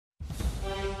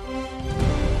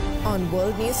on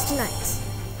World News Tonight.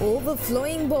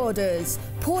 Overflowing borders.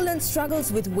 Poland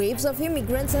struggles with waves of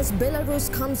immigrants as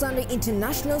Belarus comes under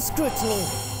international scrutiny.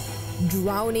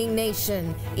 Drowning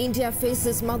nation. India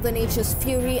faces Mother Nature's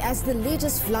fury as the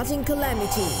latest flooding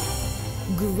calamity.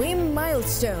 Grim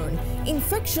milestone.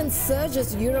 Infection surge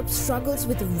as Europe struggles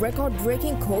with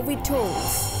record-breaking COVID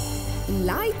tolls.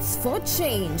 Lights for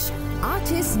change.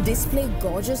 Artists display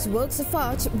gorgeous works of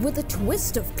art with a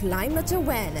twist of climate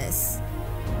awareness.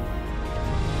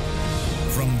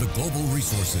 From the global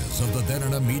resources of the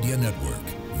Derana Media Network,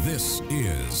 this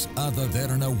is the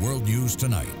Derana World News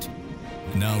Tonight.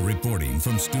 Now reporting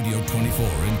from Studio 24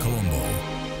 in Colombo,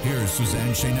 here's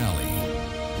Suzanne Shenali.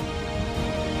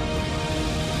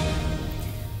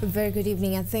 Very good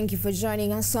evening and thank you for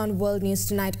joining us on World News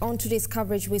Tonight. On today's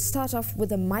coverage, we start off with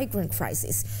the migrant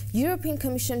crisis. European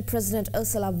Commission President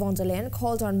Ursula von der Leyen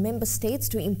called on member states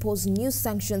to impose new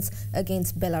sanctions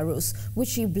against Belarus, which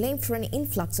she blamed for an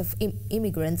influx of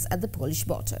immigrants at the Polish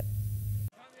border.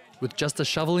 With just a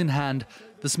shovel in hand,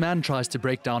 this man tries to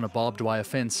break down a barbed wire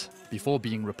fence before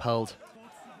being repelled.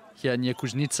 Here near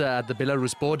Kuźnica at the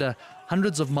Belarus border,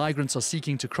 hundreds of migrants are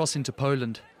seeking to cross into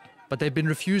Poland, but they've been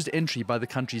refused entry by the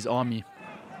country's army.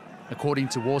 According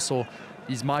to Warsaw,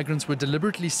 these migrants were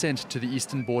deliberately sent to the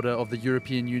eastern border of the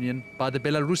European Union by the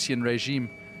Belarusian regime,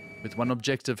 with one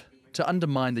objective: to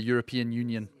undermine the European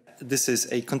Union. This is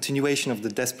a continuation of the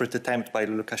desperate attempt by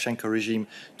the Lukashenko regime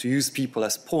to use people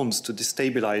as pawns to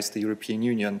destabilize the European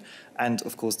Union and,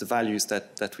 of course, the values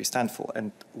that we stand for.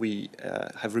 And we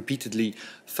have repeatedly,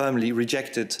 firmly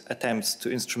rejected attempts to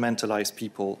instrumentalize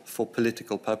people for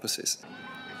political purposes.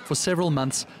 For several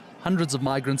months, hundreds of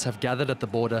migrants have gathered at the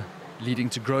border, leading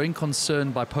to growing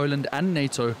concern by Poland and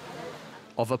NATO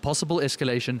of a possible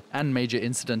escalation and major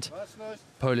incident.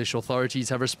 Polish authorities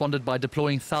have responded by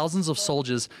deploying thousands of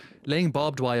soldiers, laying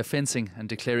barbed wire fencing and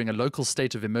declaring a local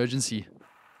state of emergency.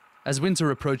 As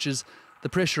winter approaches, the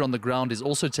pressure on the ground is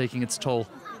also taking its toll.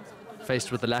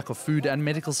 Faced with the lack of food and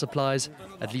medical supplies,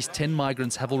 at least 10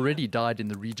 migrants have already died in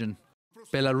the region.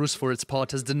 Belarus, for its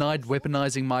part, has denied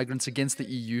weaponizing migrants against the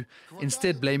EU,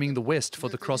 instead blaming the West for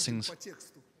the crossings.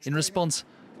 In response,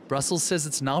 Brussels says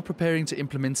it's now preparing to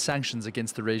implement sanctions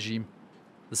against the regime.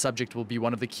 The subject will be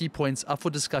one of the key points up for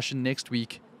discussion next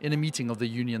week in a meeting of the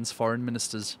Union's foreign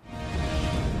ministers.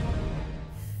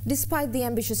 Despite the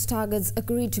ambitious targets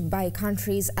agreed to by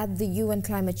countries at the UN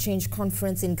Climate Change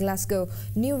Conference in Glasgow,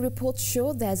 new reports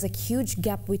show there's a huge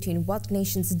gap between what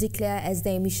nations declare as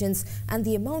their emissions and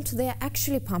the amount they are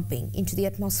actually pumping into the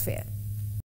atmosphere.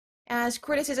 As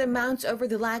criticism mounts over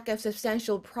the lack of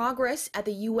substantial progress at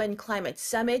the UN Climate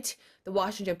Summit, the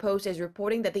Washington Post is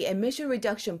reporting that the emission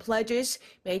reduction pledges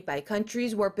made by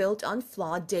countries were built on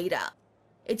flawed data.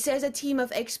 It says a team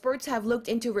of experts have looked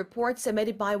into reports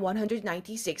submitted by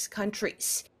 196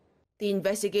 countries. The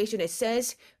investigation, it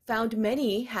says, found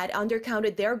many had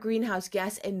undercounted their greenhouse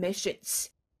gas emissions.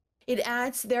 It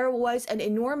adds there was an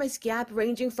enormous gap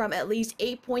ranging from at least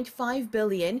 8.5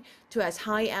 billion to as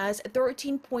high as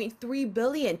 13.3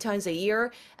 billion tons a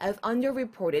year of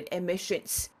underreported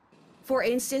emissions. For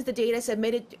instance, the data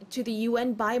submitted to the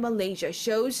UN by Malaysia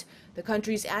shows the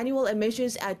country's annual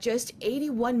emissions at just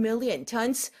 81 million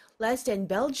tons, less than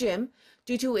Belgium,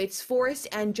 due to its forests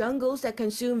and jungles that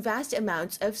consume vast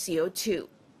amounts of CO2.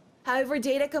 However,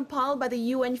 data compiled by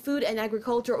the UN Food and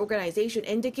Agriculture Organization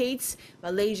indicates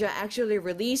Malaysia actually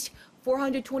released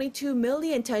 422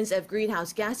 million tons of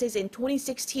greenhouse gases in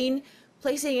 2016,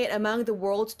 placing it among the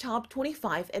world's top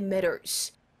 25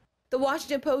 emitters. The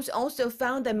Washington Post also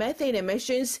found that methane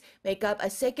emissions make up a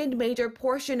second major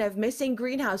portion of missing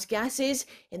greenhouse gases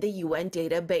in the UN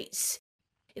database.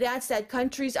 It adds that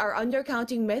countries are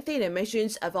undercounting methane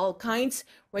emissions of all kinds,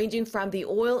 ranging from the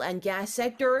oil and gas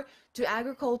sector to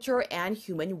agriculture and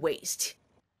human waste.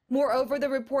 Moreover, the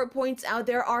report points out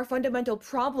there are fundamental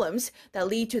problems that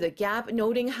lead to the gap,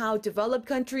 noting how developed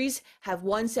countries have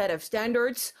one set of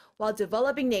standards, while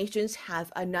developing nations have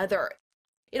another.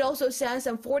 It also says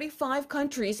some 45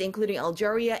 countries, including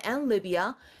Algeria and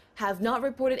Libya, have not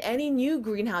reported any new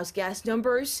greenhouse gas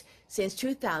numbers since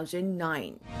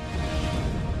 2009.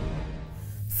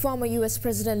 Former U.S.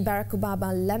 President Barack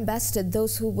Obama lambasted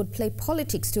those who would play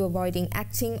politics to avoiding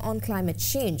acting on climate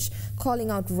change, calling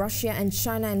out Russia and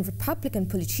China and Republican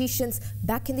politicians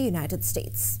back in the United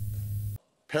States.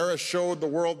 Paris showed the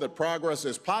world that progress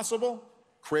is possible,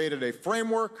 created a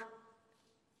framework.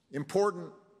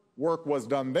 Important work was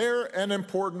done there, and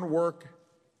important work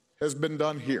has been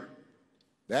done here.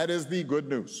 That is the good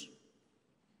news.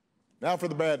 Now for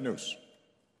the bad news.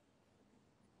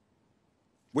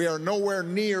 We are nowhere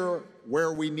near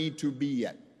where we need to be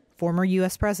yet. Former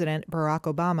U.S. President Barack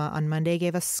Obama on Monday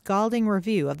gave a scalding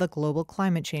review of the global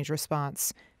climate change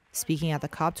response. Speaking at the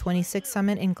COP26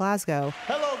 summit in Glasgow,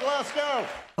 Hello, Glasgow!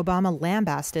 Obama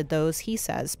lambasted those he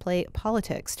says play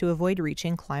politics to avoid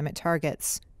reaching climate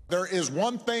targets. There is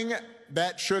one thing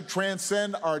that should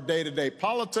transcend our day-to-day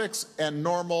politics and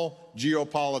normal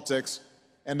geopolitics,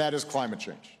 and that is climate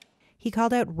change. He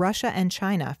called out Russia and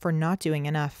China for not doing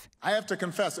enough. I have to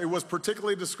confess, it was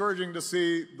particularly discouraging to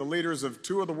see the leaders of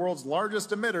two of the world's largest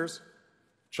emitters,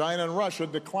 China and Russia,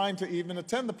 decline to even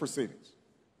attend the proceedings.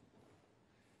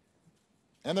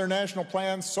 And their national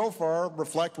plans so far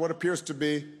reflect what appears to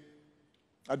be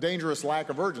a dangerous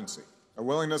lack of urgency, a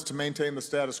willingness to maintain the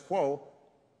status quo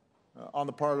on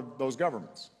the part of those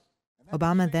governments.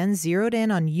 Obama then zeroed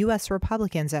in on U.S.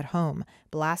 Republicans at home,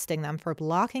 blasting them for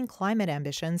blocking climate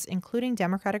ambitions, including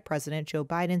Democratic President Joe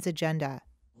Biden's agenda.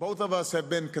 Both of us have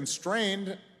been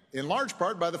constrained, in large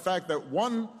part, by the fact that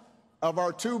one of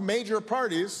our two major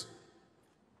parties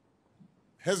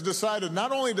has decided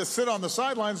not only to sit on the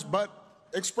sidelines, but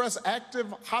express active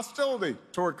hostility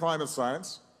toward climate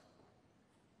science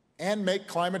and make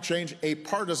climate change a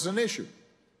partisan issue.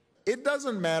 It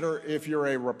doesn't matter if you're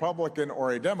a Republican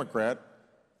or a Democrat.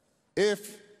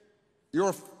 If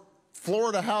your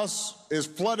Florida house is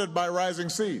flooded by rising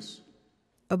seas.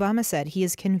 Obama said he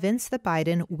is convinced that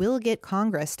Biden will get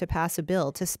Congress to pass a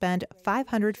bill to spend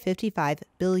 $555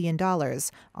 billion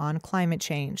on climate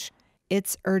change.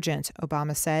 It's urgent,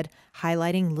 Obama said,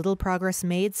 highlighting little progress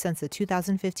made since the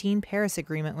 2015 Paris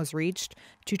Agreement was reached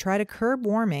to try to curb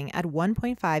warming at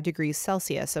 1.5 degrees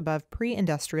Celsius above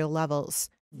pre-industrial levels.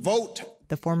 Vote.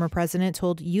 The former president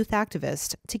told youth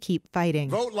activists to keep fighting.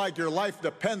 Vote like your life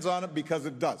depends on it, because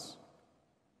it does.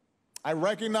 I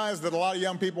recognize that a lot of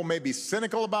young people may be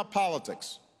cynical about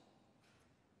politics.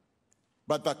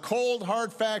 But the cold,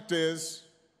 hard fact is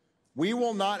we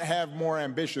will not have more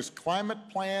ambitious climate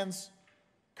plans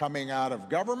coming out of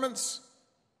governments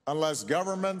unless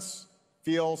governments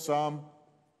feel some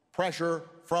pressure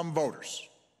from voters.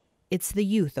 It's the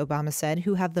youth, Obama said,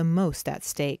 who have the most at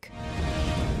stake.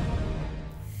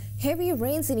 Heavy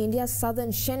rains in India's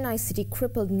southern Chennai city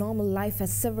crippled normal life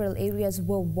as several areas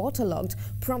were waterlogged,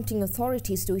 prompting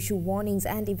authorities to issue warnings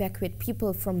and evacuate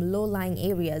people from low-lying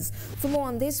areas. For more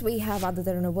on this, we have Ada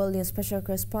Derana World News special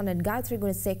correspondent Gayatri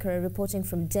Gunasekara reporting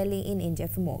from Delhi in India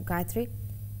for more. Gayatri?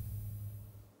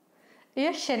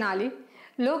 Yes, Shenali.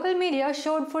 Local media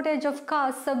showed footage of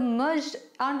cars submerged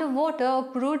underwater,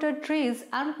 uprooted trees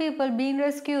and people being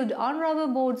rescued on rubber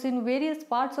boats in various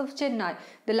parts of Chennai,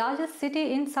 the largest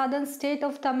city in southern state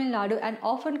of Tamil Nadu and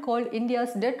often called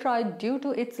India's Detroit due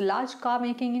to its large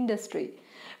car-making industry.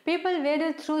 People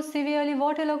waded through severely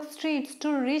waterlogged streets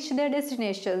to reach their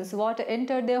destinations. Water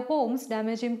entered their homes,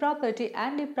 damaging property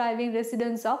and depriving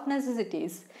residents of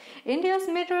necessities. India's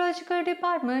Meteorological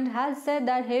Department has said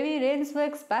that heavy rains were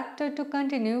expected to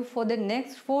continue for the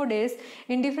next 4 days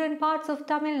in different parts of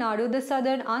Tamil Nadu, the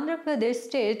southern Andhra Pradesh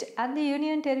state and the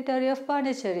Union Territory of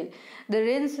Pondicherry. The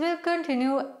rains will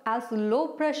continue as low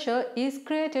pressure is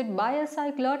created by a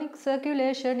cyclonic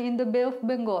circulation in the Bay of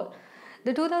Bengal.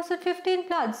 The 2015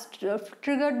 floods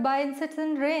triggered by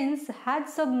incessant rains had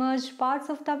submerged parts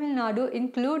of Tamil Nadu,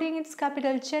 including its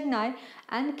capital Chennai,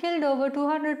 and killed over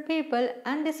 200 people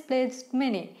and displaced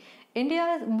many.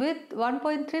 India, with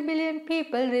 1.3 billion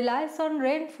people, relies on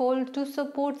rainfall to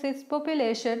support its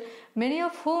population, many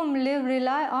of whom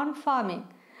rely on farming.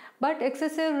 But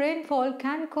excessive rainfall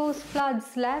can cause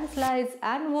floods, landslides,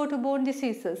 and waterborne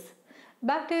diseases.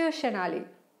 Back to you, Shenali.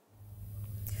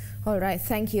 All right,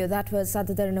 thank you. That was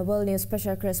Ada Derana World News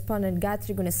special correspondent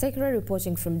Gayatri Gunasekara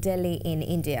reporting from Delhi in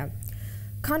India.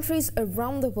 Countries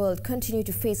around the world continue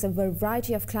to face a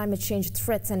variety of climate change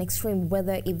threats and extreme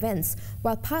weather events.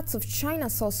 While parts of China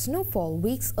saw snowfall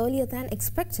weeks earlier than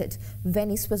expected,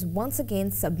 Venice was once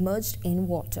again submerged in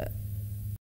water.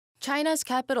 China's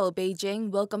capital,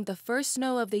 Beijing, welcomed the first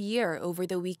snow of the year over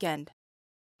the weekend.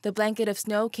 The blanket of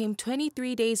snow came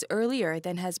 23 days earlier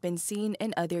than has been seen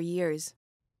in other years.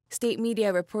 State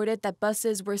media reported that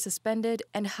buses were suspended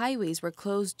and highways were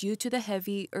closed due to the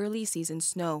heavy early-season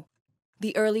snow.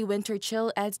 The early winter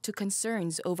chill adds to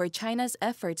concerns over China's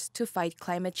efforts to fight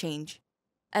climate change.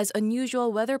 As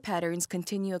unusual weather patterns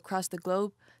continue across the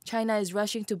globe, China is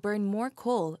rushing to burn more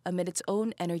coal amid its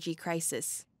own energy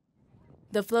crisis.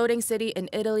 The floating city in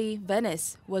Italy,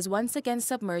 Venice, was once again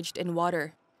submerged in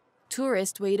water.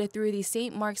 Tourists waded through the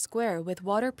St. Mark's Square with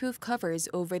waterproof covers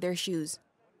over their shoes.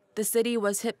 The city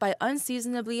was hit by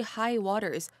unseasonably high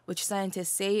waters, which scientists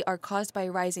say are caused by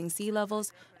rising sea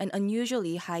levels and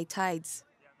unusually high tides.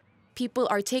 People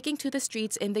are taking to the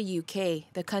streets in the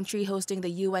UK, the country hosting the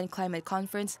UN climate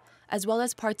conference, as well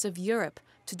as parts of Europe,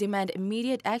 to demand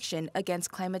immediate action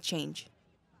against climate change.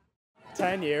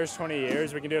 10 years, 20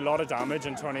 years, we can do a lot of damage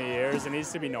in 20 years. It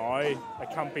needs to be now. It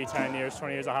can't be 10 years,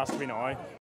 20 years, it has to be now.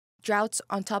 Droughts,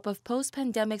 on top of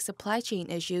post-pandemic supply chain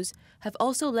issues, have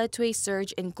also led to a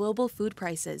surge in global food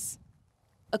prices.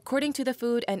 According to the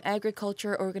Food and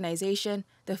Agriculture Organization,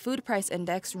 the food price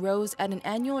index rose at an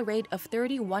annual rate of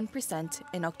 31%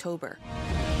 in October.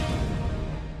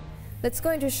 Let's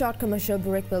go into a short commercial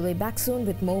break. We'll be back soon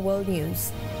with more world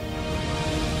news.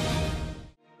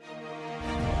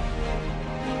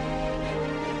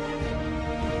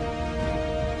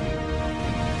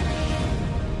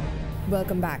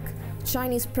 Welcome back.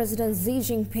 Chinese President Xi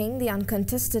Jinping, the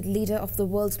uncontested leader of the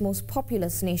world's most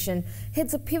populous nation,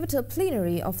 heads a pivotal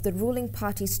plenary of the ruling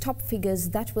party's top figures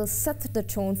that will set the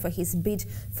tone for his bid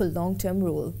for long-term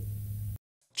rule.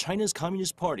 China's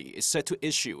Communist Party is set to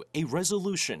issue a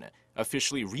resolution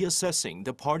officially reassessing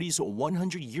the party's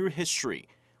 100-year history,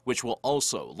 which will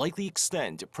also likely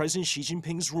extend President Xi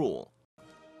Jinping's rule.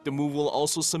 The move will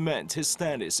also cement his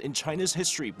status in China's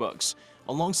history books,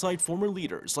 alongside former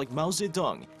leaders like Mao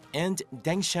Zedong and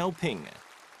Deng Xiaoping.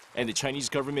 And the Chinese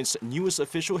government's newest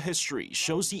official history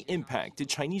shows the impact the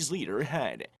Chinese leader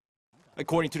had.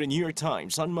 According to the New York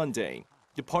Times on Monday,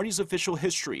 the party's official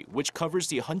history, which covers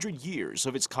the 100 years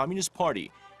of its Communist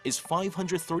Party, is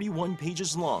 531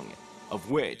 pages long, of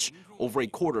which over a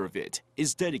quarter of it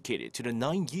is dedicated to the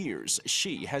 9 years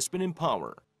Xi has been in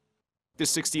power. The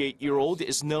 68-year-old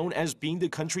is known as being the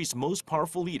country's most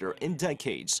powerful leader in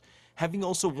decades, having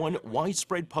also won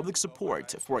widespread public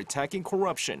support for attacking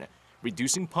corruption,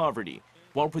 reducing poverty,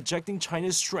 while projecting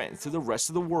China's strength to the rest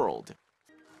of the world.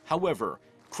 However,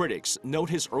 critics note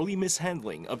his early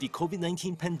mishandling of the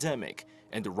COVID-19 pandemic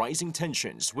and the rising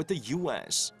tensions with the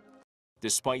U.S.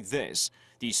 Despite this,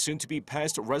 the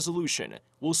soon-to-be-passed resolution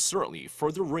will certainly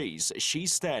further raise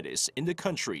Xi's status in the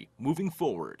country moving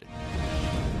forward.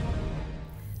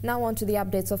 Now on to the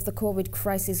updates of the COVID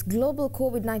crisis. Global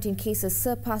COVID-19 cases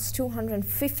surpassed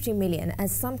 250 million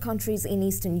as some countries in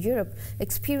Eastern Europe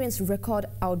experience record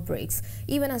outbreaks,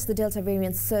 even as the Delta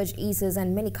variant surge eases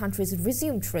and many countries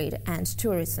resume trade and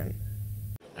tourism.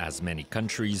 As many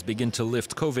countries begin to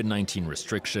lift COVID-19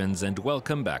 restrictions and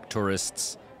welcome back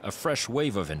tourists, a fresh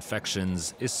wave of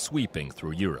infections is sweeping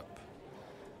through Europe.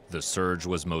 The surge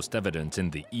was most evident in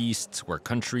the east, where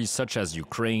countries such as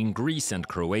Ukraine, Greece and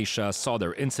Croatia saw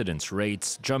their incidence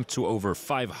rates jump to over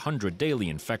 500 daily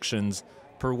infections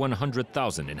per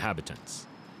 100,000 inhabitants.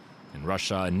 In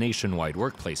Russia, a nationwide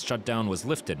workplace shutdown was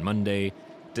lifted Monday,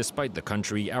 despite the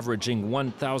country averaging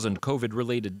 1,000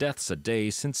 COVID-related deaths a day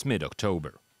since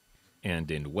mid-October.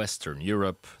 And in Western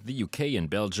Europe, the UK and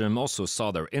Belgium also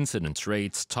saw their incidence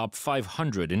rates top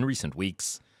 500 in recent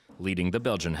weeks, leading the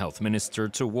Belgian health minister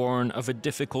to warn of a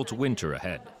difficult winter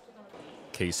ahead.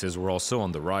 Cases were also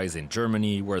on the rise in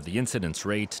Germany, where the incidence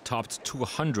rate topped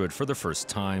 200 for the first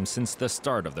time since the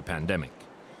start of the pandemic.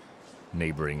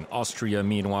 Neighboring Austria,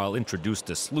 meanwhile, introduced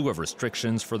a slew of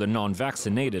restrictions for the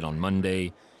non-vaccinated on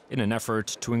Monday in an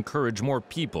effort to encourage more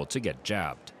people to get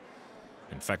jabbed.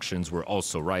 Infections were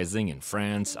also rising in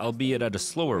France, albeit at a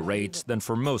slower rate than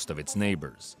for most of its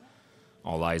neighbors.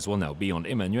 All eyes will now be on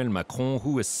Emmanuel Macron,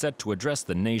 who is set to address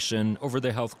the nation over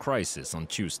the health crisis on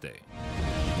Tuesday.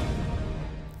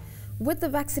 With the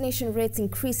vaccination rates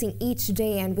increasing each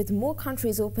day and with more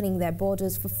countries opening their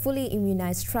borders for fully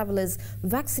immunized travelers,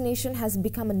 vaccination has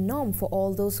become a norm for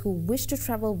all those who wish to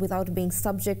travel without being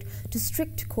subject to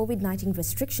strict COVID-19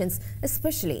 restrictions,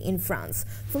 especially in France.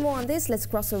 For more on this, let's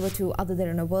cross over to Other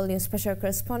Derana World News special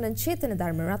correspondent Chaitanya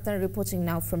Dharmaratna reporting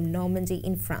now from Normandy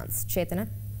in France. Chaitanya.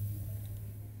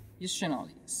 Yes, Shanali.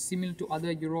 Similar to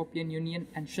other European Union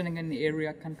and Schengen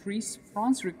area countries,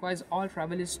 France requires all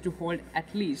travelers to hold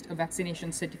at least a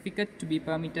vaccination certificate to be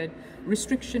permitted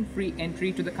restriction-free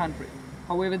entry to the country.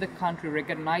 However, the country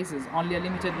recognizes only a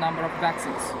limited number of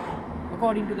vaccines.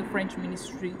 According to the French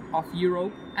Ministry of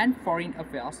Europe and Foreign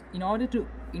Affairs, in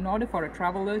order for a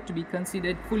traveler to be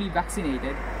considered fully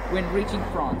vaccinated when reaching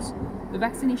France, the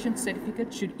vaccination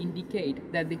certificate should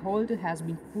indicate that the holder has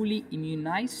been fully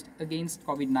immunized against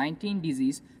COVID-19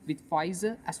 disease with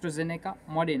Pfizer, AstraZeneca,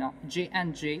 Moderna,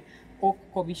 J&J or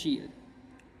Covishield.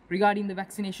 Regarding the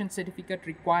vaccination certificate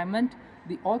requirement,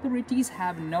 the authorities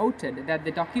have noted that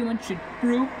the document should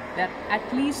prove that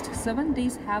at least 7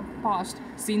 days have passed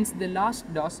since the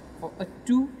last dose of a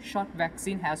 2-shot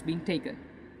vaccine has been taken.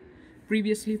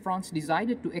 Previously, France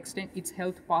decided to extend its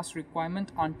health pass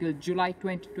requirement until July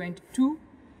 2022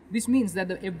 This means that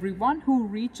everyone who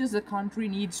reaches the country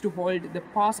needs to hold the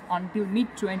pass until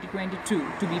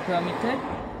mid-2022 to be permitted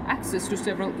access to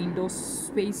several indoor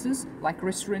spaces like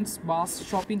restaurants, bars,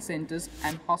 shopping centers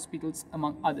and hospitals,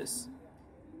 among others.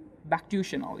 Back to you,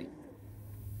 Shanali.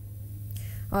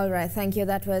 All right, thank you.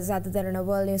 That was at the Derana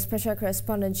World News special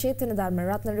correspondent Chaitanya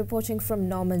Dharmaratna reporting from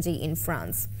Normandy in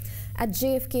France. At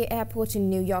JFK Airport in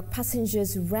New York,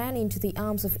 passengers ran into the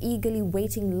arms of eagerly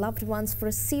waiting loved ones for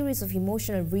a series of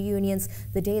emotional reunions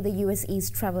the day the US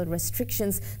eased travel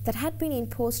restrictions that had been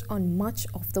imposed on much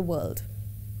of the world.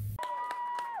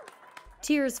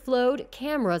 Tears flowed,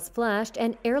 cameras flashed,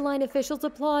 and airline officials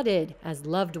applauded as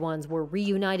loved ones were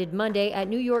reunited Monday at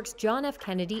New York's John F.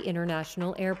 Kennedy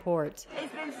International Airport.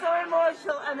 It's been so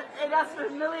emotional, and it has for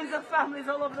millions of families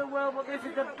all over the world, but this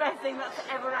is the best thing that's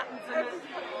ever happened to me.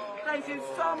 Thank you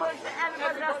so much to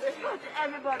everybody, to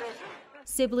everybody.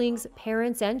 Siblings,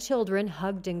 parents, and children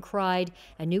hugged and cried,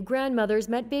 and new grandmothers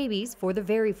met babies for the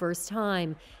very first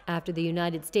time after the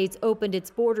United States opened its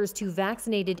borders to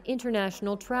vaccinated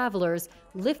international travelers,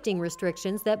 lifting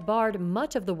restrictions that barred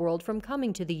much of the world from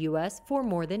coming to the U.S. for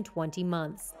more than 20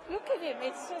 months. Look at him,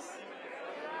 it's just,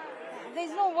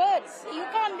 there's no words. You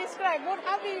can't describe.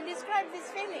 How do you describe this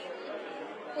feeling?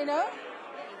 You know?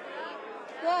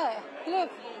 Yeah, look.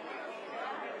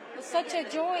 It's such a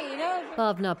joy, you know.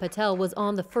 Bhavna Patel was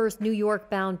on the first New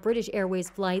York-bound British Airways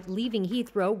flight leaving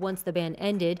Heathrow once the ban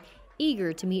ended,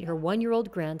 eager to meet her one-year-old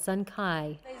grandson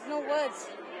Kai. There's no words.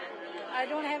 I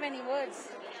don't have any words.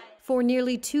 For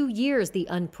nearly 2 years, the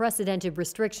unprecedented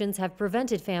restrictions have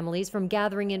prevented families from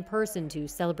gathering in person to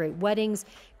celebrate weddings,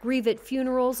 grieve at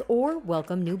funerals, or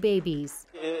welcome new babies.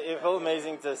 It felt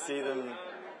amazing to see them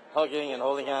hugging and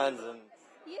holding hands.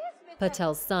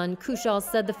 Patel's son, Kushal,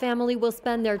 said the family will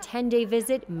spend their 10-day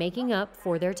visit making up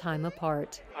for their time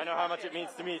apart. I know how much it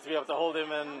means to me to be able to hold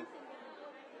him, and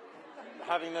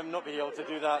having them not be able to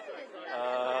do that,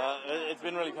 it's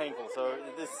been really painful. So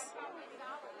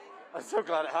I'm so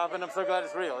glad it happened. I'm so glad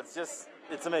it's real.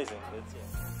 It's amazing.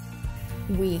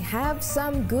 We have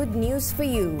some good news for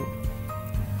you.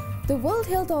 The World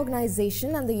Health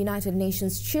Organization and the United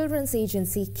Nations Children's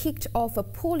Agency kicked off a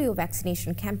polio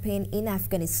vaccination campaign in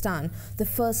Afghanistan, the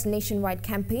first nationwide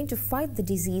campaign to fight the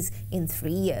disease in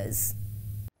 3 years.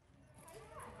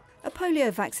 A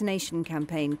polio vaccination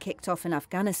campaign kicked off in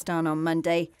Afghanistan on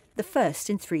Monday, the first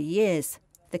in 3 years.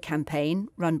 The campaign,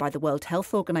 run by the World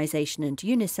Health Organization and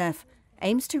UNICEF,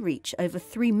 aims to reach over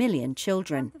 3 million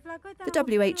children. The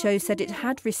WHO said it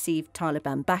had received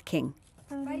Taliban backing,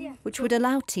 which would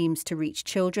allow teams to reach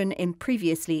children in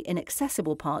previously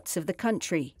inaccessible parts of the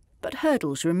country. But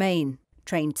hurdles remain.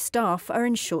 Trained staff are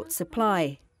in short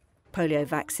supply. Polio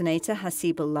vaccinator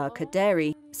Hasibullah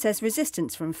Kaderi says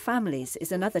resistance from families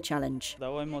is another challenge.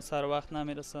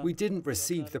 We didn't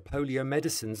receive the polio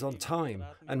medicines on time,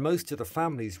 and most of the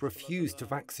families refused to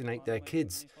vaccinate their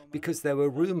kids because there were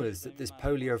rumours that this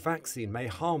polio vaccine may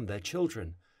harm their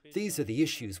children. These are the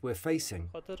issues we're facing.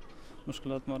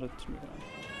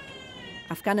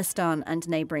 Afghanistan and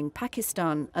neighbouring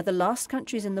Pakistan are the last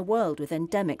countries in the world with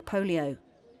endemic polio,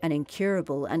 an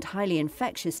incurable and highly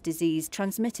infectious disease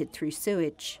transmitted through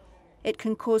sewage. It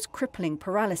can cause crippling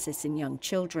paralysis in young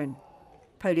children.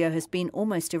 Polio has been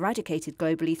almost eradicated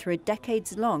globally through a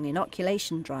decades-long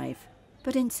inoculation drive.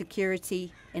 But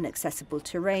insecurity, inaccessible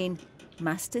terrain,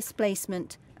 mass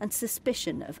displacement and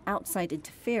suspicion of outside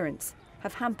interference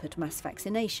have hampered mass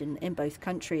vaccination in both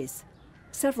countries.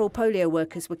 Several polio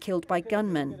workers were killed by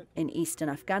gunmen in eastern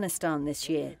Afghanistan this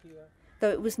year, though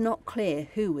it was not clear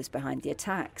who was behind the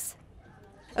attacks.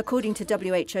 According to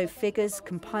WHO figures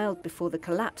compiled before the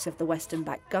collapse of the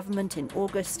Western-backed government in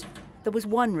August, there was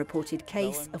one reported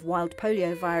case of wild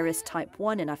polio virus type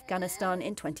 1 in Afghanistan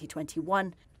in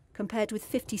 2021, compared with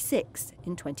 56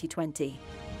 in 2020.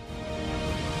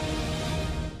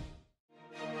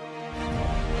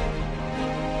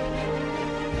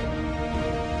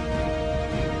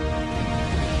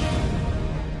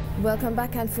 Welcome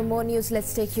back, and for more news,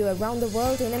 let's take you around the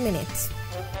world in a minute.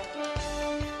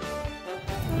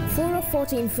 4 of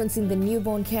 40 infants in the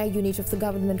newborn care unit of the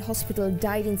government hospital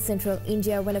died in central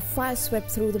India when a fire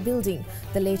swept through the building,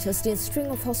 the latest in a string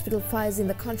of hospital fires in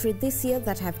the country this year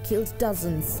that have killed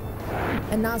dozens.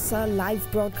 A NASA live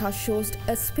broadcast shows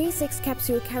a SpaceX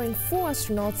capsule carrying 4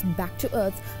 astronauts back to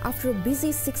Earth after a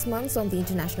busy 6 months on the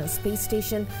International Space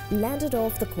Station landed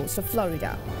off the coast of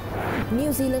Florida.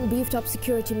 New Zealand beefed up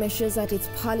security measures at its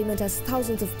parliament as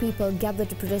thousands of people gathered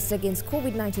to protest against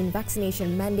COVID-19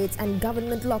 vaccination mandates and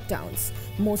government lockdowns. crowds.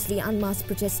 Mostly unmasked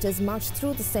protesters marched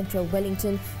through the central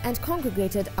Wellington and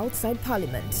congregated outside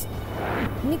Parliament.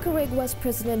 Nicaragua's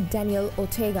President Daniel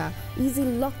Ortega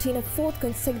easily locked in a fourth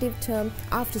consecutive term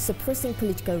after suppressing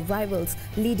political rivals,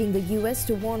 leading the US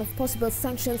to warn of possible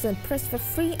sanctions and press for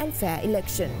free and fair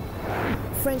election.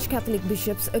 French Catholic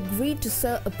bishops agreed to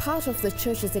sell a part of the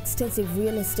church's extensive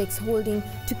real estate holding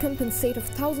to compensate of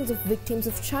thousands of victims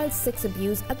of child sex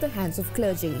abuse at the hands of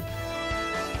clergy.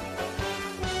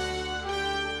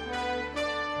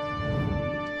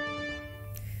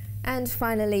 And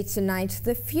finally tonight,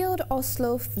 the Fjord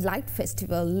Oslo Light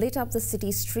Festival lit up the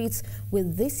city's streets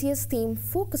with this year's theme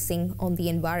focusing on the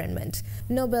environment.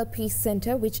 Nobel Peace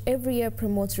Center, which every year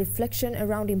promotes reflection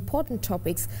around important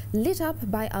topics, lit up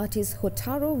by artist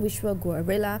Hotaru Vishwa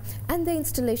Guerrilla and the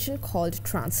installation called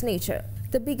Transnature.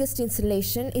 The biggest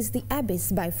installation is The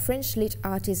Abyss by French lit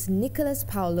artist Nicolas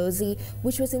Paolozzi,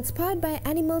 which was inspired by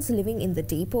animals living in the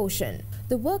deep ocean.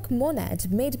 The work Monad,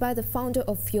 made by the founder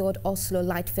of Fjord Oslo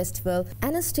Light Festival,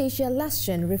 Anastasia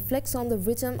Laschen, reflects on the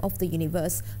rhythm of the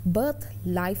universe: birth,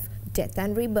 life, death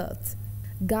and rebirth.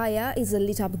 Gaia is a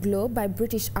lit-up globe by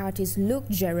British artist Luke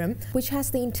Jerram, which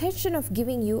has the intention of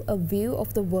giving you a view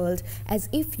of the world as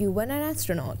if you were an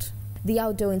astronaut. The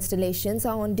outdoor installations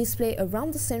are on display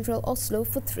around the central Oslo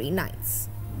for 3 nights.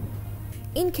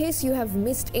 In case you have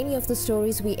missed any of the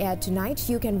stories we aired tonight,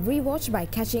 you can rewatch by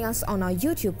catching us on our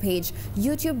YouTube page,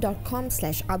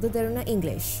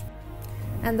 youtube.com/otherderana-English.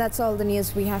 And that's all the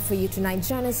news we have for you tonight.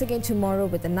 Join us again tomorrow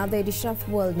with another edition of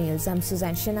World News. I'm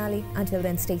Suzanne Shenali. Until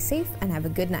then, stay safe and have a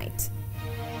good night.